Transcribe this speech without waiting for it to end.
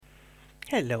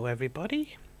Hello,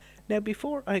 everybody. Now,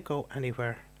 before I go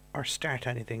anywhere or start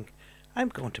anything, I'm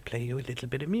going to play you a little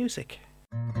bit of music.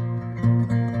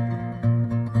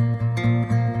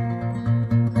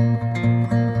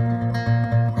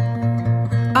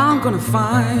 I'm gonna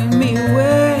find me a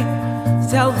way to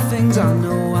tell the things I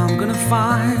know. I'm gonna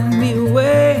find me a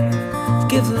way to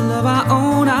give the love I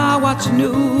own. I watch the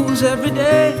news every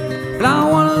day, but I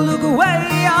wanna look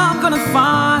away. I'm gonna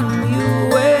find me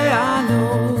a way. I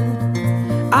know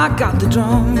I got the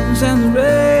drums and the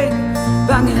rain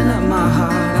banging up my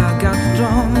heart. I got the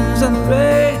drums and the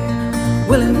rain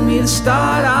willing me to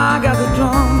start. I got the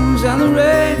drums and the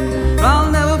rain, but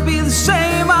I'll never be the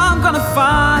same. I'm gonna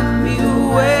find me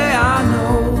a way. I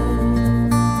know.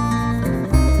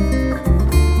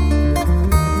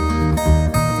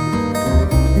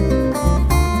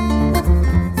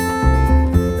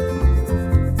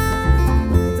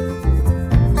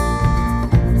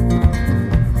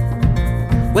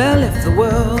 Well, if the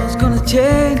world's gonna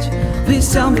change,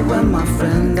 please tell me when, my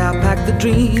friend. I'll pack the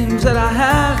dreams that I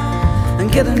had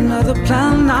and get another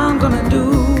plan. I'm gonna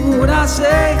do what I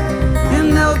say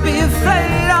and never be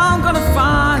afraid. I'm gonna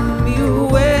find me a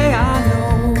way. I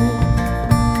know.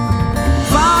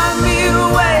 Find me a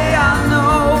way. I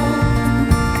know.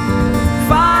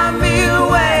 Find me a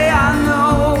way. I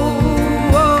know.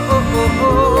 Oh, oh, oh,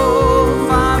 oh.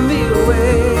 Find me a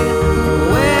way.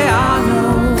 A way I know.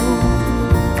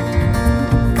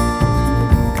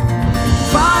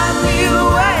 Find me a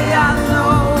way. I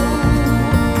know.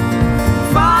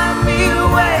 Find me a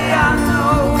way. I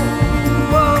know.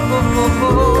 Oh, oh, oh,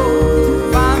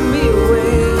 oh. Find me a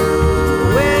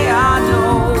way I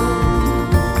know.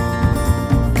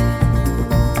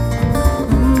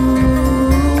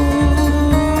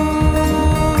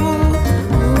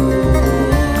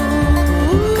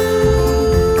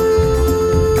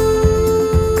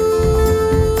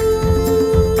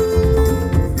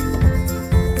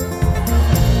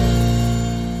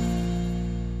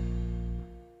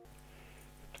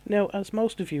 Now, as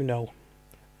most of you know,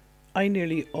 I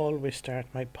nearly always start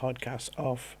my podcasts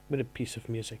off with a piece of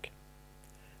music.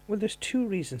 Well, there's two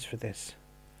reasons for this.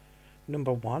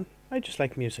 Number one, I just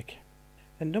like music.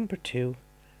 And number two,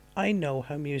 I know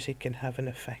how music can have an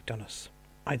effect on us,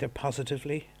 either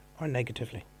positively or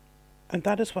negatively. And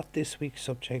that is what this week's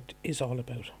subject is all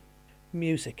about.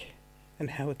 Music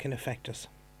and how it can affect us.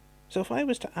 So if I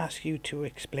was to ask you to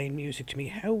explain music to me,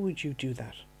 how would you do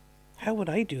that? How would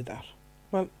I do that?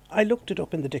 Well, I looked it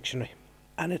up in the dictionary,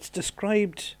 and it's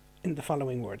described in the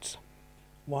following words.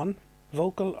 1.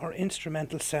 Vocal or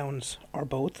instrumental sounds, or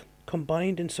both,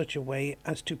 combined in such a way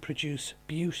as to produce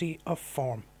beauty of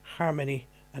form, harmony,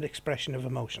 and expression of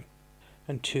emotion.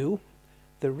 And 2.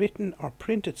 The written or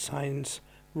printed signs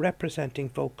representing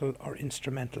vocal or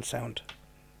instrumental sound.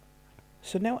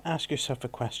 So now ask yourself a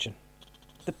question.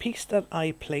 The piece that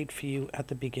I played for you at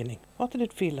the beginning, what did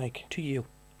it feel like to you?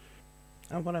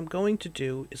 And what I'm going to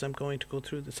do is I'm going to go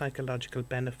through the psychological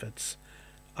benefits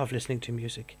of listening to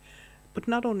music. But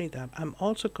not only that, I'm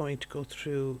also going to go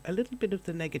through a little bit of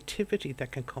the negativity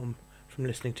that can come from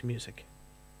listening to music.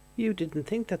 You didn't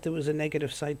think that there was a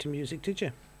negative side to music, did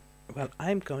you? Well,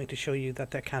 I'm going to show you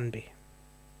that there can be.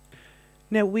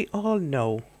 Now, we all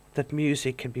know that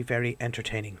music can be very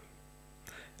entertaining.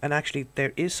 And actually,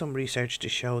 there is some research to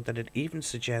show that it even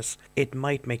suggests it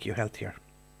might make you healthier.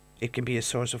 It can be a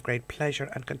source of great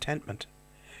pleasure and contentment.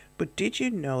 But did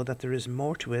you know that there is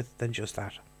more to it than just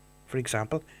that? For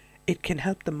example, it can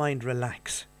help the mind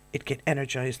relax, it can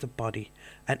energize the body,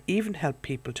 and even help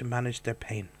people to manage their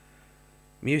pain.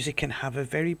 Music can have a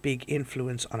very big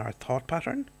influence on our thought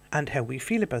pattern and how we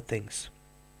feel about things,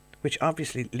 which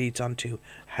obviously leads on to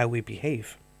how we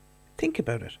behave. Think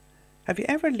about it. Have you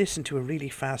ever listened to a really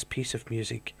fast piece of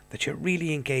music that you're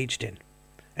really engaged in?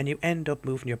 And you end up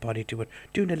moving your body to it,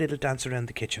 doing a little dance around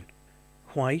the kitchen.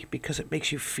 Why? Because it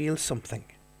makes you feel something.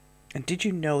 And did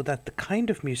you know that the kind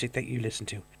of music that you listen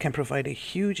to can provide a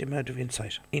huge amount of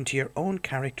insight into your own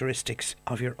characteristics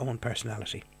of your own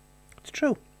personality? It's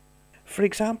true. For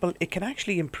example, it can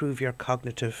actually improve your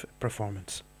cognitive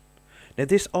performance. Now,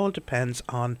 this all depends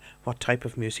on what type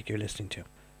of music you're listening to.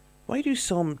 Why do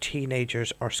some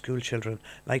teenagers or school children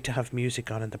like to have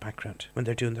music on in the background when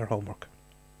they're doing their homework?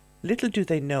 Little do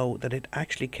they know that it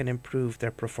actually can improve their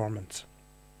performance.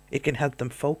 It can help them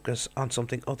focus on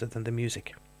something other than the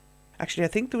music. Actually, I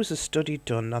think there was a study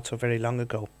done not so very long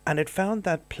ago, and it found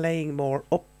that playing more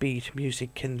upbeat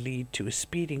music can lead to a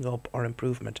speeding up or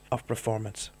improvement of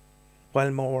performance, while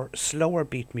more slower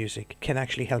beat music can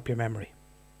actually help your memory.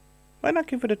 Why not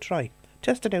give it a try?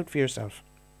 Test it out for yourself.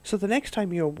 So the next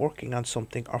time you're working on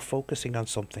something or focusing on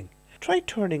something, try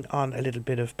turning on a little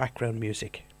bit of background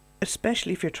music,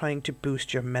 especially if you're trying to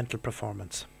boost your mental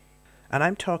performance. And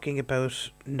I'm talking about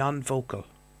non-vocal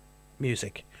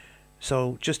music,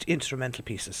 so just instrumental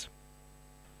pieces.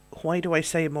 Why do I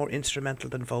say more instrumental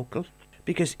than vocal?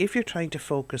 Because if you're trying to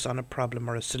focus on a problem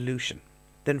or a solution,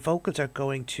 then vocals are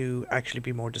going to actually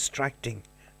be more distracting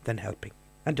than helping.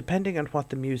 And depending on what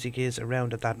the music is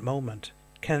around at that moment,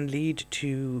 can lead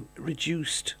to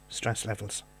reduced stress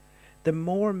levels. The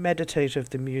more meditative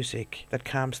the music that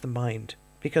calms the mind,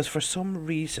 because for some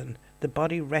reason the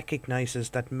body recognizes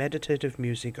that meditative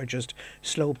music or just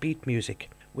slow beat music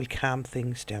will calm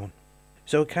things down.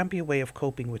 So it can be a way of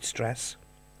coping with stress.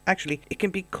 Actually, it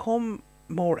can become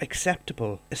more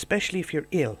acceptable, especially if you're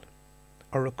ill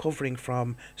or recovering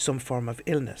from some form of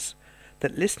illness,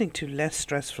 that listening to less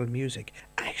stressful music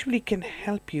actually can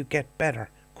help you get better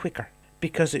quicker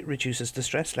because it reduces the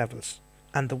stress levels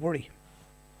and the worry.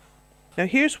 Now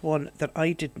here's one that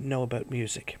I didn't know about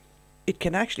music. It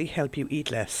can actually help you eat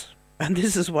less, and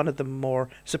this is one of the more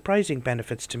surprising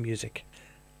benefits to music.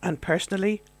 And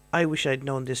personally, I wish I'd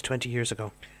known this 20 years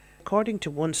ago. According to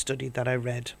one study that I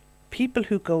read, people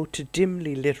who go to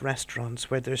dimly lit restaurants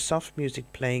where there's soft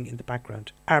music playing in the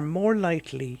background are more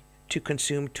likely to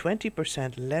consume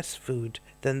 20% less food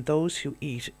than those who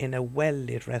eat in a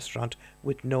well-lit restaurant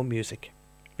with no music.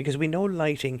 Because we know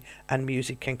lighting and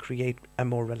music can create a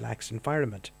more relaxed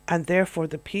environment. And therefore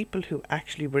the people who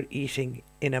actually were eating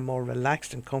in a more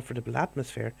relaxed and comfortable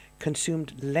atmosphere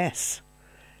consumed less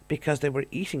because they were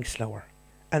eating slower.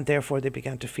 And therefore they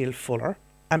began to feel fuller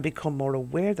and become more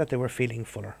aware that they were feeling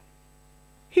fuller.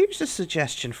 Here's a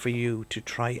suggestion for you to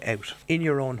try out in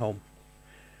your own home.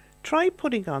 Try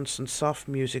putting on some soft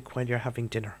music while you're having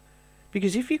dinner,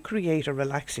 because if you create a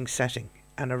relaxing setting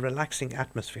and a relaxing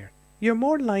atmosphere, you're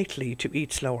more likely to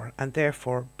eat slower and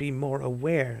therefore be more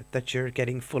aware that you're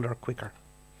getting fuller quicker.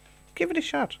 Give it a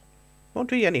shot. Won't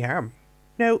do you any harm.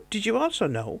 Now, did you also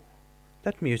know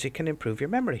that music can improve your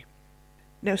memory?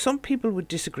 Now, some people would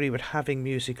disagree with having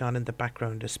music on in the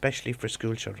background, especially for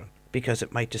school children, because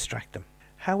it might distract them.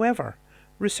 However,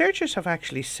 researchers have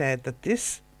actually said that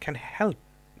this can help.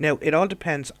 Now, it all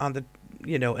depends on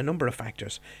a number of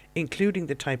factors, including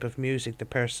the type of music the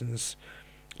person's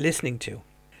listening to.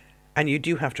 And you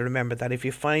do have to remember that if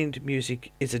you find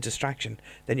music is a distraction,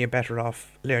 then you're better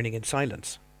off learning in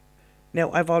silence.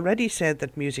 Now, I've already said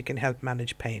that music can help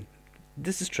manage pain.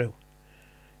 This is true.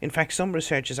 In fact, some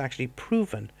research has actually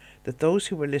proven that those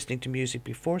who were listening to music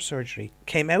before surgery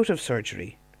came out of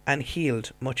surgery and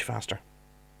healed much faster.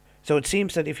 So it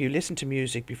seems that if you listen to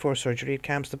music before surgery, it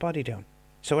calms the body down.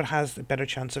 So it has a better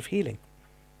chance of healing.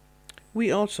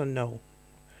 We also know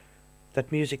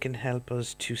that music can help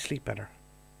us to sleep better.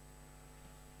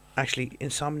 Actually,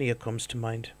 insomnia comes to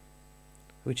mind,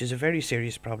 which is a very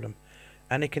serious problem,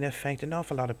 and it can affect an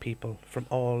awful lot of people from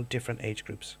all different age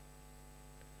groups.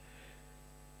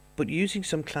 But using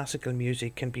some classical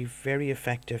music can be very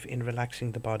effective in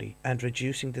relaxing the body and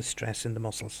reducing the stress in the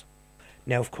muscles.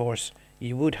 Now, of course,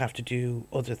 you would have to do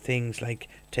other things like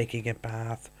taking a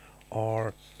bath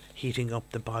or heating up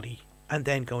the body and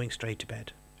then going straight to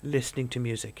bed, listening to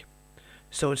music.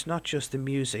 So it's not just the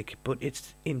music, but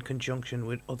it's in conjunction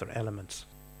with other elements.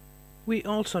 We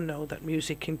also know that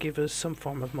music can give us some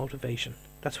form of motivation.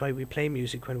 That's why we play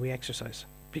music when we exercise,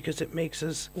 because it makes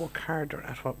us work harder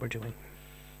at what we're doing.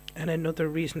 And another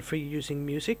reason for using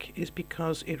music is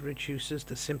because it reduces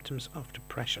the symptoms of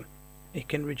depression. It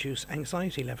can reduce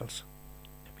anxiety levels.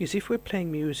 Because if we're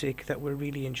playing music that we're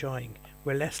really enjoying,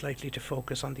 we're less likely to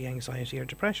focus on the anxiety or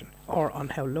depression, or on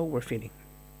how low we're feeling.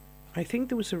 I think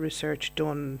there was a research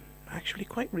done actually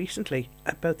quite recently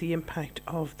about the impact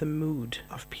of the mood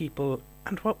of people,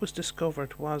 and what was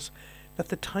discovered was that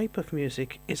the type of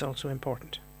music is also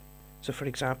important. So for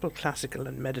example, classical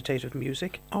and meditative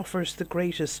music offers the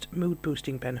greatest mood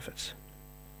boosting benefits,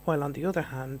 while on the other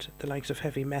hand, the likes of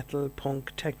heavy metal,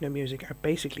 punk, techno music are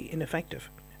basically ineffective,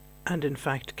 and in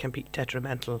fact can be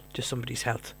detrimental to somebody's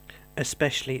health,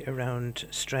 especially around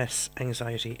stress,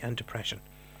 anxiety and depression.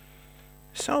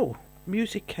 So,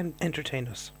 music can entertain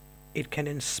us, it can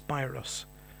inspire us,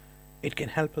 it can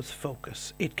help us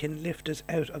focus, it can lift us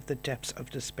out of the depths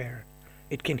of despair,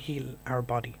 it can heal our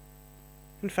body.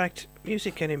 In fact,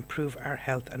 music can improve our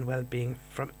health and well-being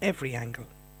from every angle.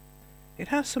 It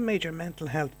has some major mental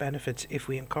health benefits if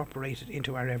we incorporate it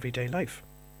into our everyday life.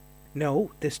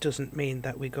 No, this doesn't mean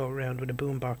that we go around with a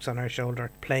boombox on our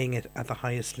shoulder playing it at the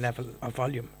highest level of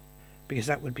volume, because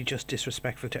that would be just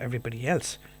disrespectful to everybody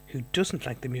else who doesn't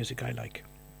like the music I like.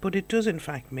 But it does in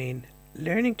fact mean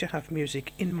learning to have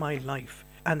music in my life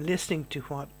and listening to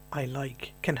what I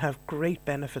like can have great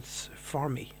benefits for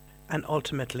me, and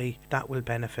ultimately that will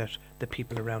benefit the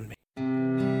people around me.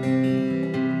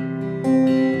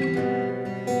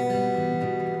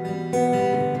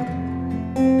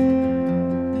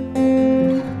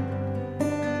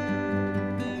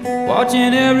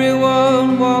 Watching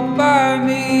everyone walk by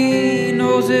me,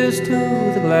 noses to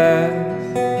the glass.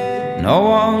 No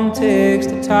one takes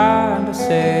the time to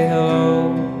say hello.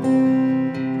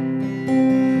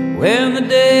 When the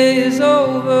day is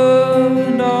over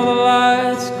and all the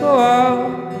lights go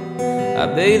out, I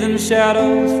bathe in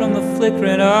shadows from the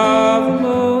flickering of the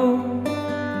moon.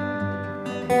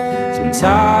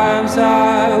 Sometimes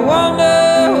I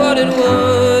wonder what it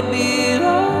would be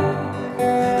like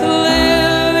to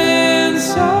live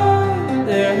inside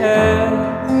their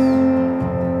heads.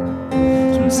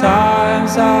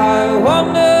 Sometimes I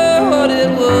wonder what it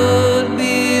would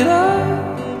be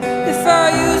like if I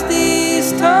used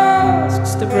these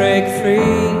tusks to break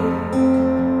free.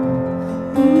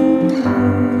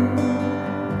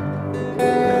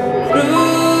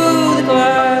 Through the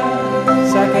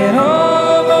glass I can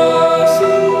almost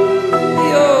see the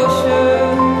ocean.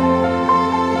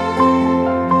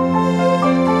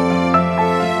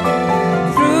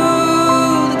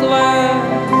 Through the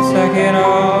glass I can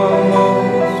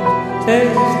almost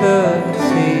taste the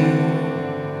sea.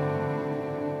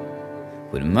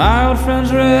 When my old friends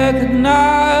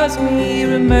recognize me,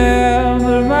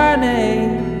 remember my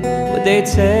name, would they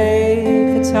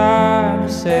take the time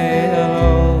to say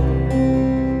hello?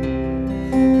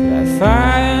 Could I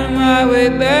find my way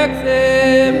back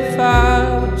there if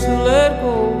I were to let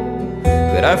go?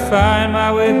 Could I find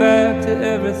my way back to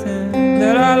everything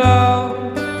that I love?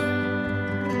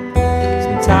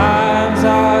 Sometimes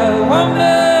I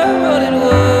wonder what it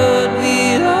would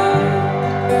be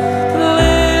like to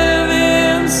live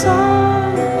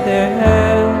inside their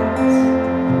heads.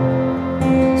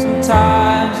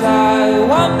 Sometimes I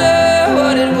wonder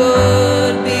what it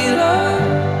would be like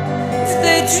if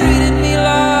they treated me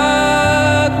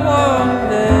like one of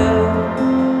them.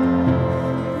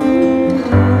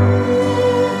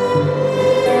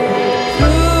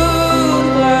 Through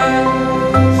the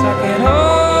glass I can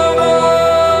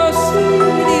almost see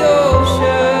the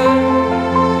ocean.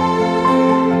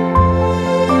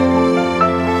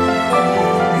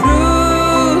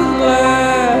 Through the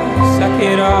glass I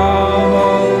can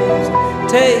almost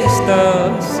taste the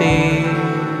sea.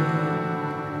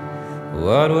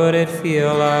 What would it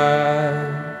feel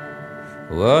like?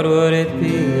 What would it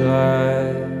be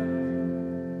like?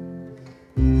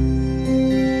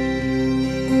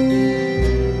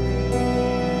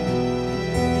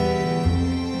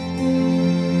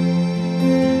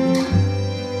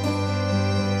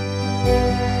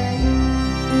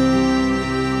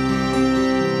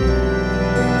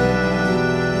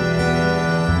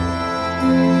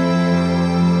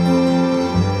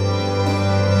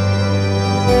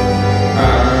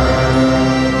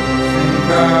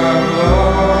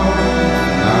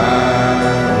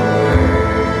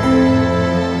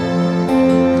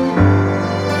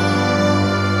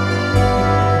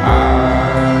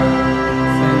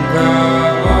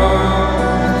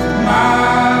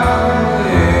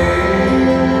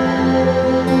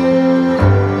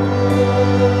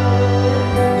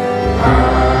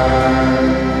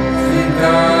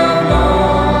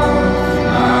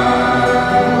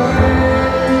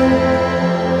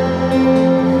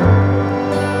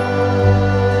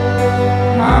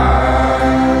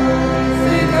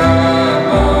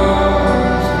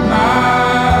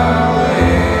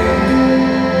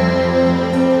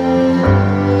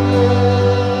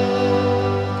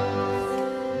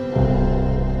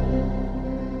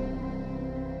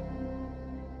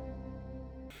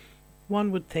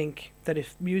 One would think that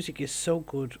if music is so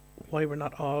good, why we're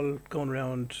not all going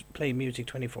around playing music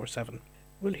 24/7.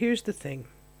 Well, here's the thing.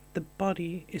 The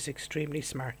body is extremely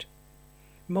smart.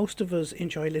 Most of us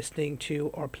enjoy listening to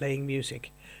or playing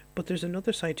music, but there's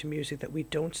another side to music that we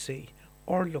don't see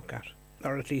or look at,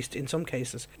 or at least in some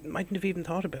cases, mightn't have even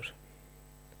thought about.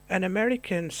 An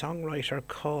American songwriter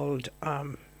called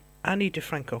Annie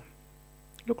DeFranco.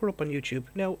 Look her up on YouTube.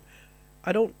 Now,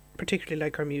 I don't particularly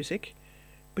like her music,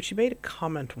 but she made a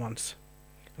comment once,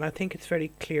 and I think it's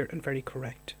very clear and very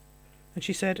correct. And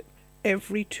she said,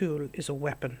 every tool is a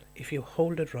weapon if you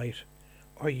hold it right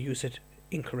or use it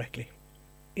incorrectly.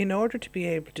 In order to be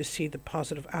able to see the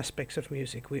positive aspects of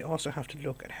music, we also have to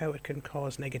look at how it can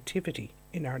cause negativity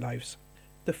in our lives.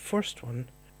 The first one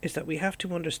is that we have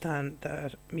to understand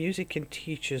that music can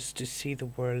teach us to see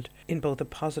the world in both a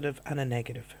positive and a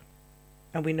negative.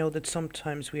 And we know that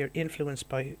sometimes we are influenced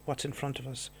by what's in front of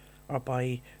us or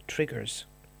by triggers,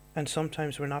 and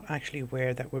sometimes we're not actually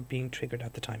aware that we're being triggered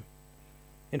at the time.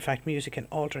 In fact, music can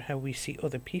alter how we see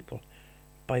other people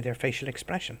by their facial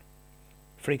expression.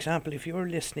 For example, if you're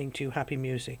listening to happy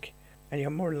music, and you're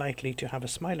more likely to have a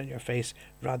smile on your face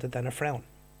rather than a frown.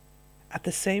 At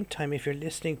the same time, if you're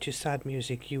listening to sad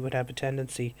music, you would have a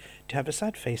tendency to have a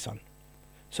sad face on.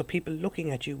 So people looking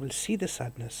at you will see the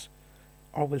sadness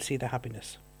or will see the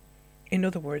happiness. In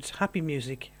other words, happy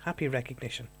music, happy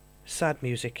recognition. Sad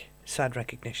music, sad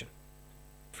recognition.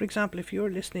 For example, if you're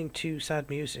listening to sad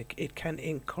music, it can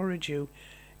encourage you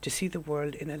to see the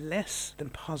world in a less than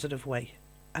positive way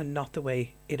and not the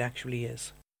way it actually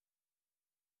is.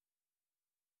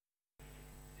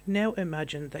 Now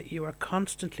imagine that you are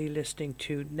constantly listening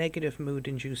to negative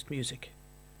mood-induced music.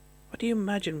 What do you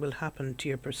imagine will happen to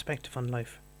your perspective on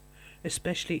life,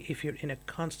 especially if you're in a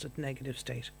constant negative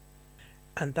state,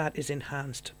 and that is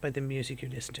enhanced by the music you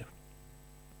listen to?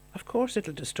 Of course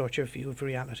it'll distort your view of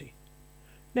reality.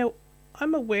 Now,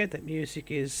 I'm aware that music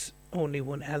is only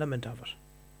one element of it.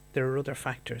 There are other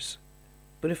factors.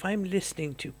 But if I'm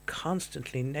listening to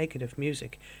constantly negative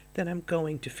music, then I'm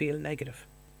going to feel negative.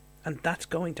 And that's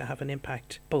going to have an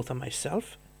impact both on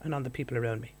myself and on the people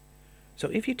around me. So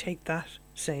if you take that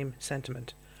same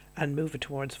sentiment and move it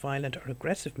towards violent or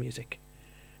aggressive music,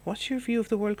 what's your view of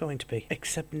the world going to be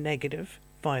except negative,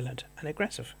 violent and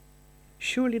aggressive?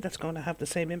 Surely that's going to have the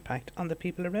same impact on the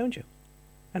people around you.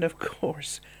 And of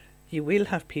course, you will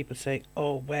have people say,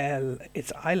 oh, well,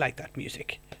 I like that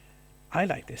music. I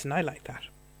like this and I like that.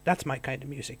 That's my kind of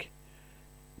music.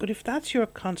 But if that's your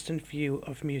constant view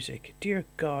of music, dear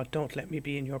God, don't let me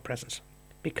be in your presence.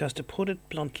 Because to put it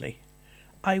bluntly,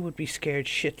 I would be scared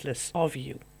shitless of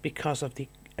you because of the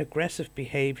aggressive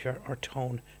behaviour or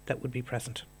tone that would be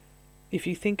present. If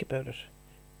you think about it,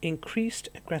 increased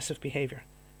aggressive behaviour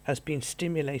has been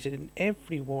stimulated in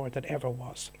every war that ever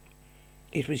was.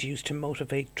 It was used to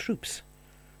motivate troops,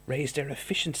 raise their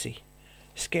efficiency,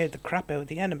 scared the crap out of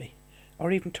the enemy,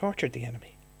 or even tortured the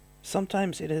enemy.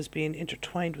 Sometimes it has been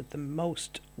intertwined with the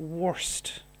most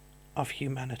worst of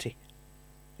humanity.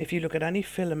 If you look at any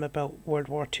film about World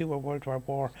War II or World War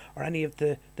I or any of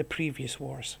the previous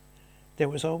wars, there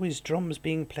was always drums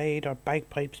being played or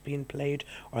bagpipes being played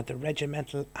or the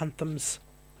regimental anthems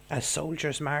as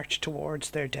soldiers marched towards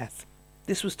their death.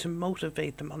 This was to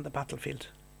motivate them on the battlefield,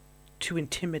 to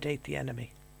intimidate the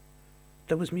enemy.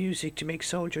 There was music to make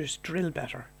soldiers drill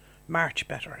better, march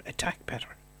better, attack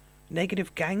better.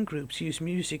 Negative gang groups use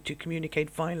music to communicate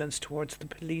violence towards the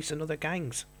police and other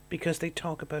gangs because they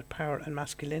talk about power and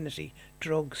masculinity,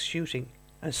 drugs, shooting,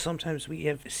 and sometimes we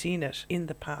have seen it in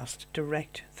the past,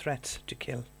 direct threats to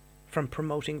kill. From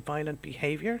promoting violent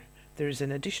behaviour, there is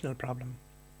an additional problem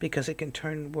because it can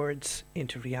turn words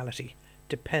into reality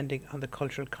depending on the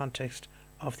cultural context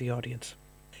of the audience.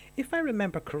 If I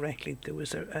remember correctly, there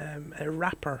was a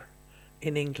rapper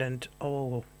in England,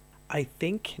 I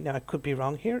think, now I could be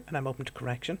wrong here and I'm open to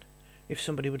correction if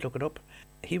somebody would look it up.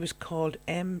 He was called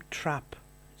M Trap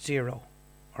 0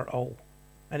 or O.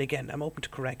 And again, I'm open to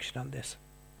correction on this.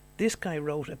 This guy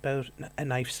wrote about a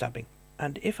knife stabbing.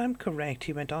 And if I'm correct,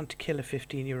 he went on to kill a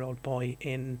 15-year-old boy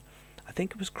in, I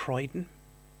think it was Croydon.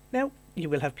 Now, you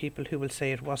will have people who will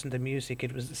say it wasn't the music,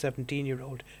 it was the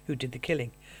 17-year-old who did the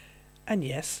killing. And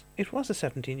yes, it was a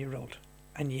 17-year-old.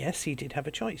 And yes, he did have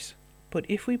a choice. But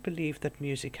if we believe that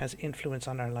music has influence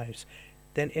on our lives,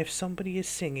 then if somebody is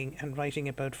singing and writing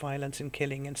about violence and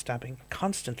killing and stabbing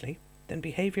constantly, then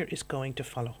behaviour is going to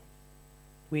follow.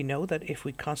 We know that if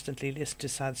we constantly listen to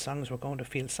sad songs, we're going to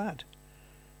feel sad.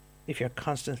 If you're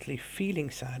constantly feeling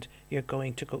sad, you're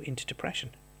going to go into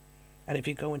depression. And if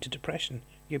you go into depression,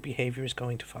 your behaviour is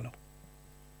going to follow.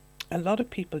 A lot of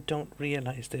people don't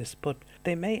realise this, but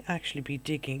they may actually be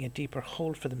digging a deeper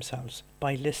hole for themselves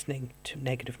by listening to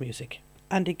negative music.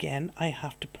 And again, I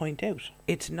have to point out,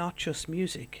 it's not just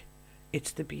music,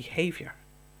 it's the behaviour.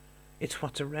 It's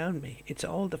what's around me, it's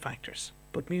all the factors.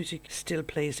 But music still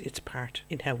plays its part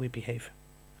in how we behave.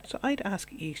 So I'd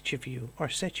ask each of you, or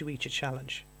set you each a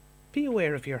challenge. Be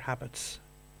aware of your habits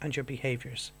and your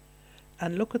behaviours,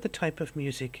 and look at the type of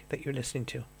music that you're listening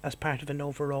to as part of an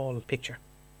overall picture.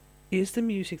 Is the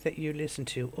music that you listen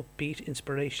to upbeat,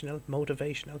 inspirational,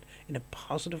 motivational, in a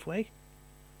positive way?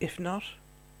 If not,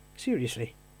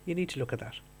 seriously, you need to look at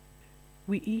that.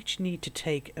 We each need to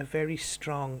take a very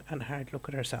strong and hard look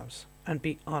at ourselves and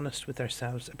be honest with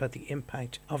ourselves about the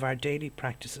impact of our daily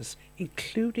practices,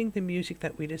 including the music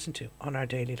that we listen to, on our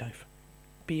daily life.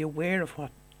 Be aware of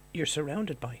what you're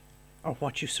surrounded by, or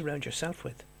what you surround yourself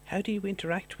with. How do you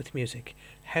interact with music?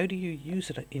 How do you use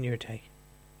it in your day?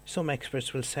 Some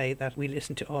experts will say that we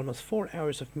listen to almost 4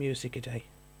 hours of music a day.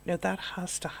 Now that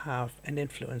has to have an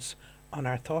influence on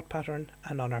our thought pattern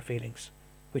and on our feelings.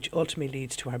 which ultimately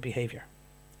leads to our behaviour.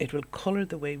 It will colour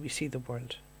the way we see the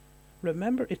world.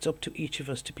 Remember, it's up to each of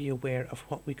us to be aware of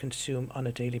what we consume on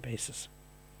a daily basis.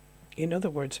 In other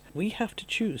words, we have to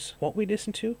choose what we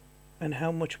listen to and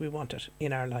how much we want it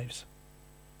in our lives.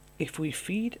 If we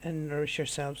feed and nourish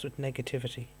ourselves with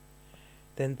negativity,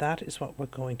 then that is what we're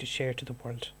going to share to the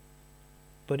world.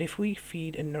 But if we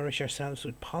feed and nourish ourselves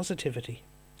with positivity,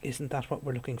 isn't that what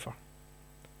we're looking for?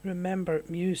 Remember,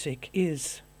 music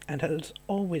is and has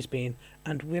always been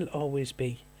and will always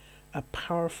be a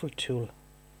powerful tool,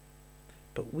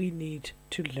 but we need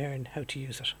to learn how to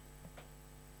use it.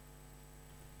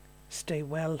 Stay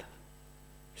well,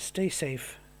 stay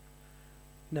safe.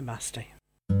 Namaste.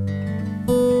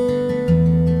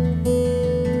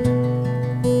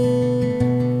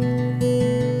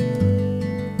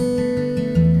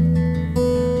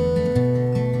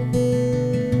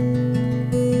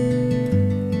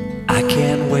 I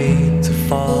can't wait to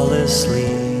fall asleep.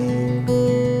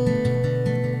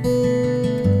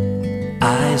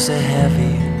 Eyes are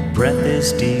heavy, breath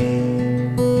is deep.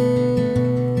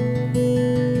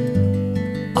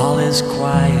 All is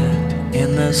quiet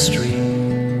in the street.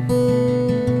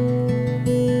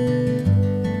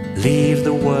 Leave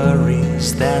the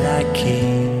worries that I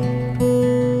keep.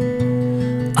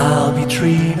 I'll be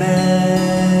dreaming.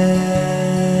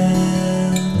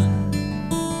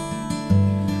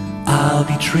 I'll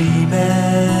be dreaming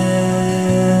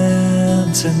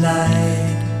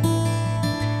tonight.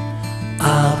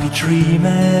 I'll be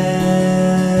dreaming.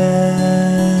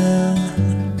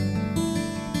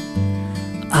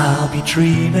 I'll be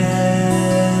dreaming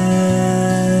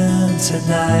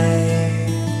tonight.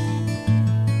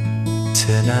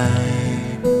 Tonight.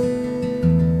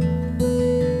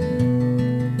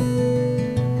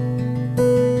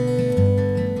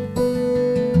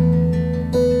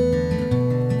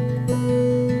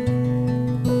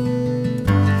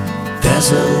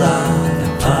 There's a lot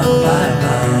upon my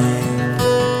mind,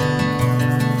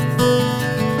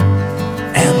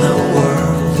 and the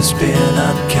world has been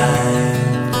unkind.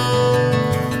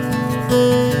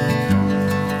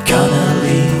 Gonna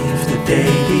leave the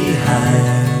day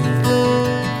behind.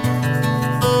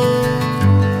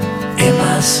 In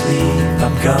my sleep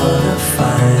I'm gonna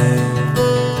find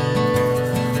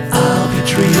I'll be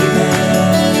dreaming.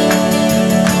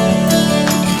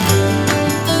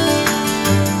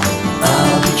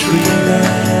 I'll be dreaming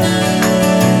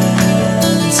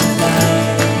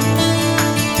tonight.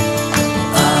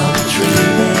 I'll be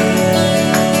dreaming.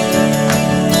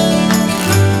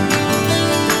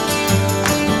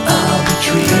 I'll be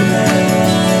dreaming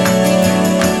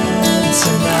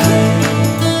tonight.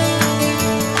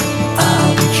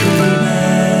 I'll be dreaming.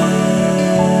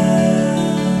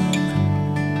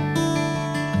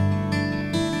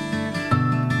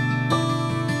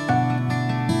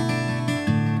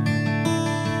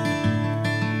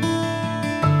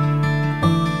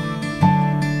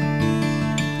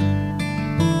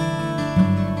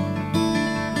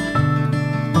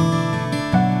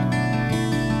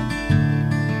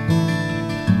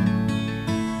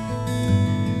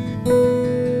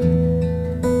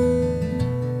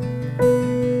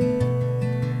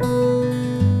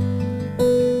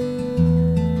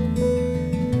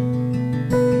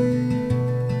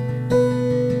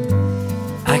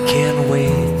 I can't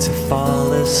wait to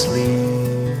fall asleep.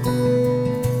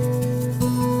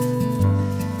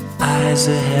 Eyes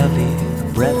are heavy,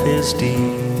 breath is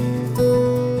deep.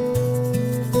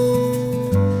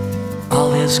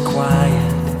 All is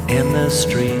quiet in the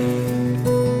street.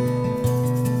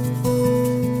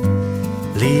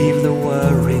 Leave the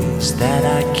worries that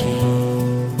I keep.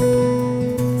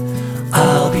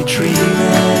 I'll be dreaming.